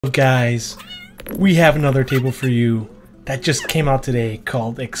Guys, we have another table for you that just came out today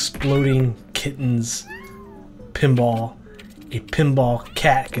called Exploding Kittens Pinball, a Pinball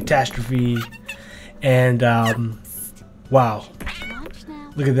Cat-astrophe, and wow,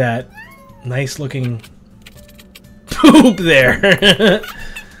 look at that nice looking poop there.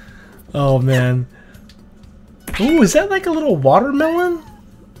 Oh man. Ooh, is that like a little watermelon?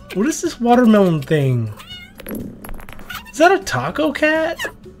 What is this watermelon thing? Is that a Tacocat?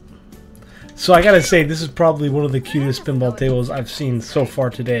 So I gotta say, this is probably one of the cutest pinball tables I've seen so far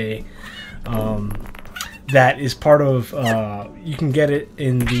today. That is part of, you can get it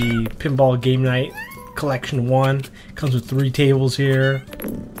in the Pinball Game Night Collection 1. Comes with 3 tables here.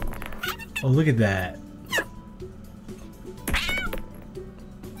 Oh, look at that.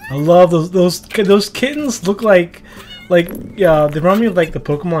 I love those kittens. Look like they remind me of like the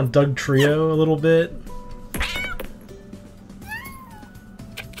Pokemon Doug Trio a little bit.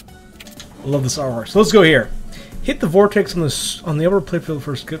 I love this artwork. So let's go here. Hit the vortex on the upper playfield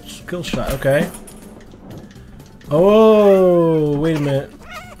for a skill shot. Okay. Oh, wait a minute.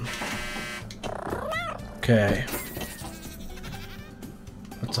 Okay.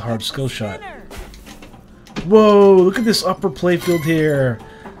 That's a hard skill shot. Whoa! Look at this upper playfield here.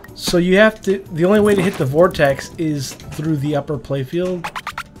 So you have to. The only way to hit the vortex is through the upper playfield.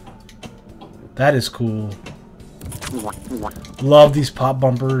 That is cool. Love these pop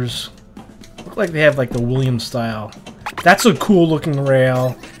bumpers. Look like they have like the Williams style. That's a cool looking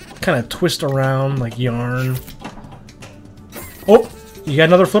rail. Kind of twist around like yarn. Oh, you got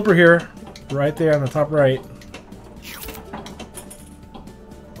another flipper here. Right there on the top right.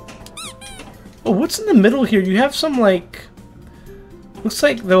 Oh, what's in the middle here? You have some like... Looks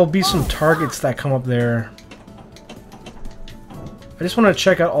like there will be some targets that come up there. I just want to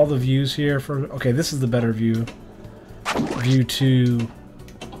check out all the views here for... Okay, this is the better view. View 2.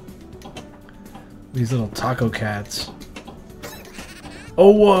 These little Tacocats.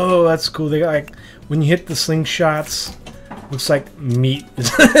 Oh, whoa, that's cool. They got like, when you hit the slingshots, looks like meat.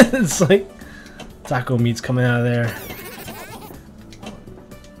 It's like taco meat's coming out of there.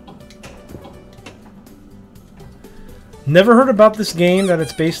 Never heard about this game that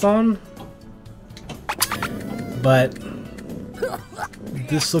it's based on, but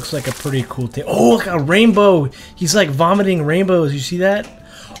this looks like a pretty cool thing. Oh, look, a rainbow. He's like vomiting rainbows. You see that?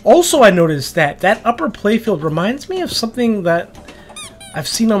 Also, I noticed that upper playfield reminds me of something that I've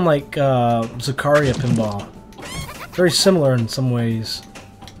seen on like Zakaria Pinball. Very similar in some ways.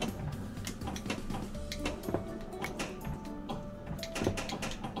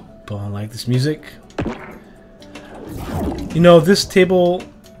 But I like this music. You know, this table,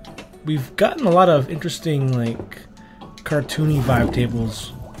 we've gotten a lot of interesting like cartoony vibe tables,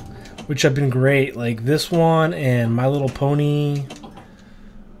 which have been great. Like this one and My Little Pony.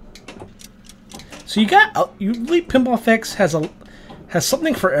 So you got, usually Pinball FX has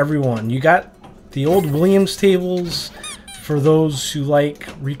something for everyone. You got the old Williams tables for those who like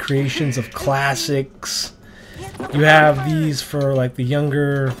recreations of classics. You have these for like the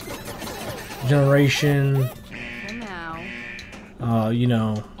younger generation. You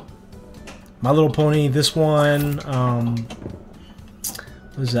know, My Little Pony. This one,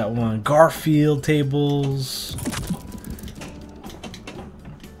 what is that one? Garfield tables.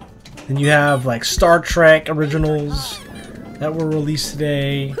 And you have like Star Trek originals that were released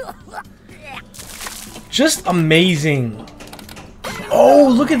today. Just amazing.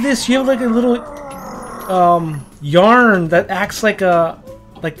 Oh, look at this. You have like a little yarn that acts like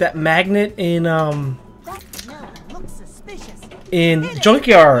that magnet in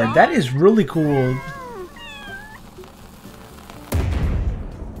Junkyard. That is really cool.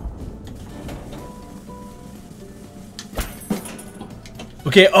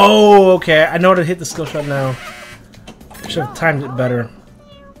 Okay, oh, okay. I know how to hit the skill shot now. Should have timed it better.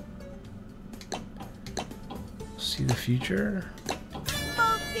 See the future.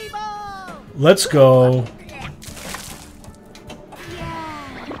 Let's go.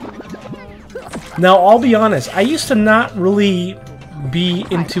 Now, I'll be honest. I used to not really be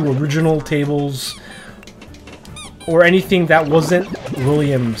into original tables or anything that wasn't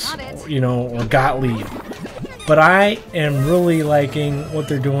Williams, you know, or Gottlieb. But I am really liking what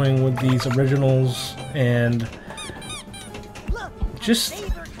they're doing with these originals, and just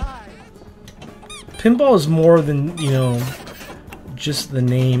pinball is more than, you know, just the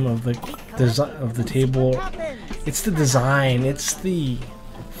name of the table. It's the design. It's the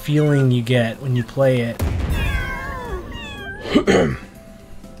feeling you get when you play it.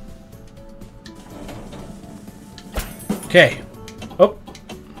 Okay. Oh.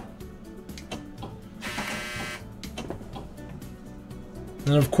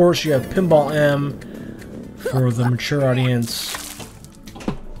 And of course you have Pinball M for the mature audience.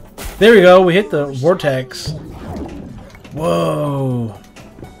 There we go, we hit the vortex. Whoa.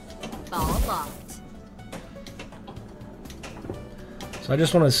 So I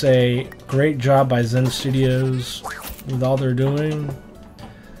just want to say, great job by Zen Studios with all they're doing.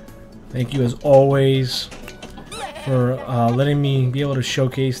 Thank you as always for letting me be able to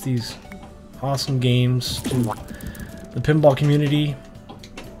showcase these awesome games to the pinball community.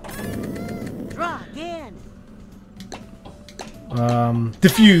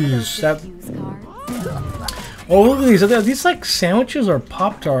 Diffuse. That. Oh, look at these. Are these like sandwiches or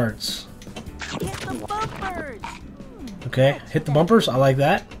Pop-Tarts? Okay, hit the bumpers. I like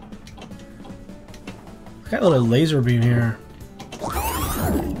that. Got a little laser beam here.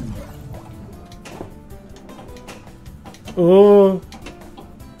 Oh.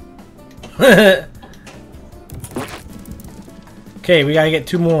 Okay, we gotta get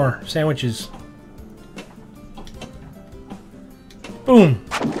 2 more sandwiches. Boom.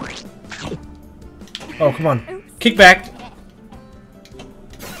 Oh, come on. Kick back.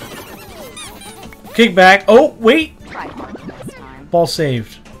 Kick back. Oh, wait. Ball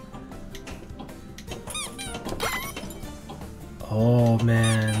saved. Oh,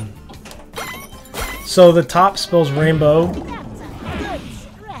 man. So the top spells rainbow.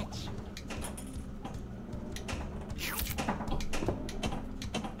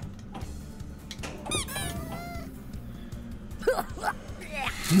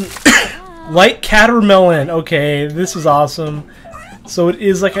 Light Cattermelon. Okay, this is awesome. So it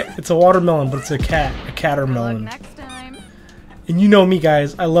is like it's a watermelon, but it's a Cattermelon. And you know me,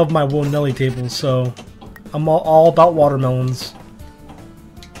 guys. I love my Willy-nilly tables, so I'm all about watermelons.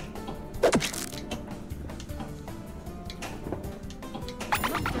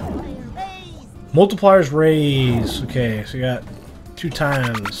 Multipliers raise. Okay, so you got 2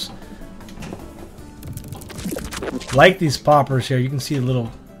 times. Like these poppers here, you can see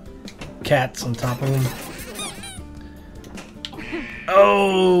little cats on top of them.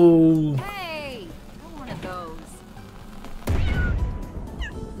 Oh! Hey, one of those.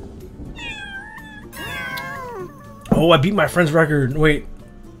 Oh, I beat my friend's record. Wait,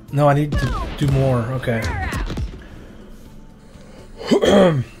 no, I need to do more. Okay.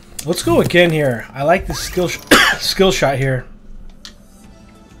 Let's go again here. I like the skill shot here.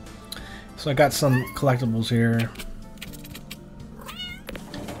 So I got some collectibles here.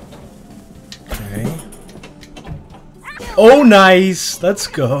 Okay. Oh, nice. Let's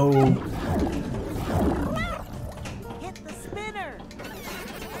go. Hit the spinner.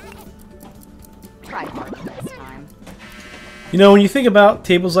 Try hard this time. You know, when you think about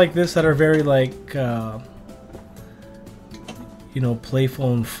tables like this that are very like you know,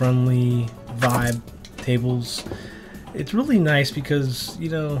 playful and friendly vibe tables, it's really nice because, you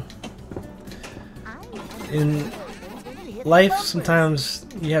know, in life sometimes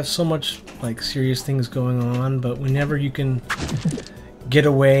you have so much like serious things going on, but whenever you can get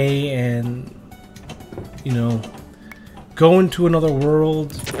away and, you know, go into another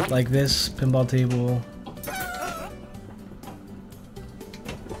world like this pinball table,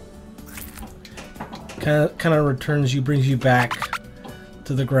 kind of returns you, brings you back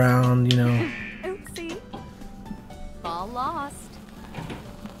to the ground, you know. Oopsie. Ball lost.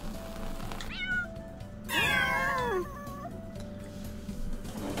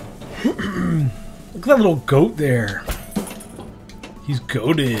 Look at that little goat there. He's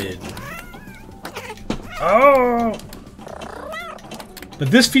goated. Oh! But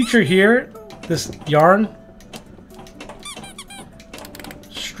this feature here, this yarn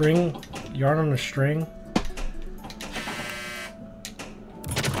on a string.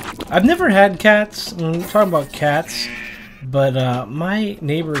 I've never had cats. I'm talking about cats, but my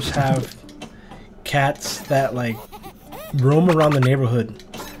neighbors have cats that like roam around the neighborhood.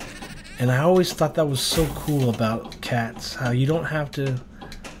 And I always thought that was so cool about cats, how you don't have to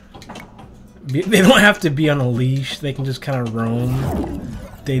they don't have to be on a leash. They can just kind of roam.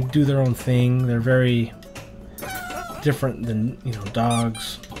 They do their own thing. They're very different than, you know,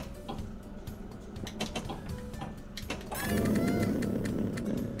 dogs.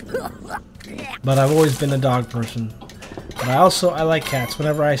 But I've always been a dog person. But I like cats.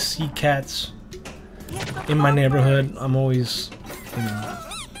 Whenever I see cats in my neighborhood, I'm always, you know,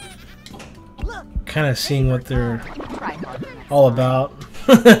 kind of seeing what they're all about.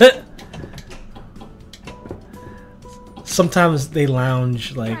 Sometimes they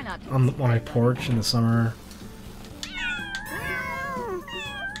lounge like on my porch in the summer.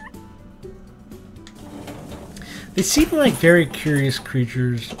 They seem like very curious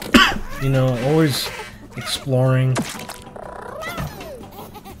creatures, you know, always exploring.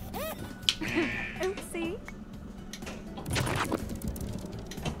 Oopsie.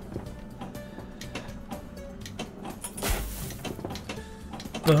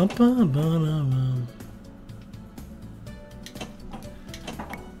 Bum, bum, bum, bum.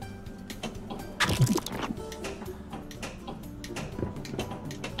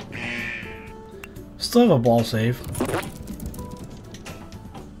 Still have a ball save.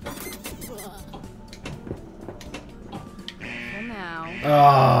 Well now.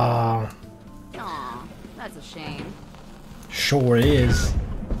 Ah, Aw, that's a shame. sure is.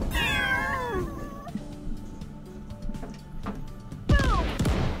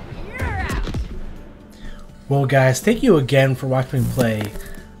 You're out. Well, guys, thank you again for watching me play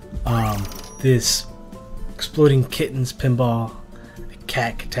this Exploding Kittens pinball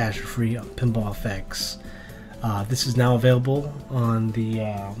Cat-astrophe on Pinball FX. This is now available on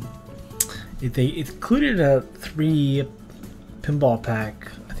the. They included a 3 pinball pack,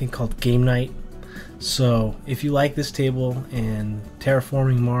 I think, called Game Night. So if you like this table and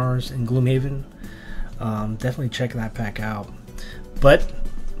Terraforming Mars and Gloomhaven, definitely check that pack out. But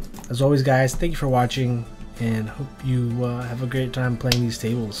as always, guys, thank you for watching, and hope you have a great time playing these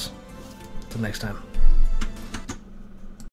tables. Till next time.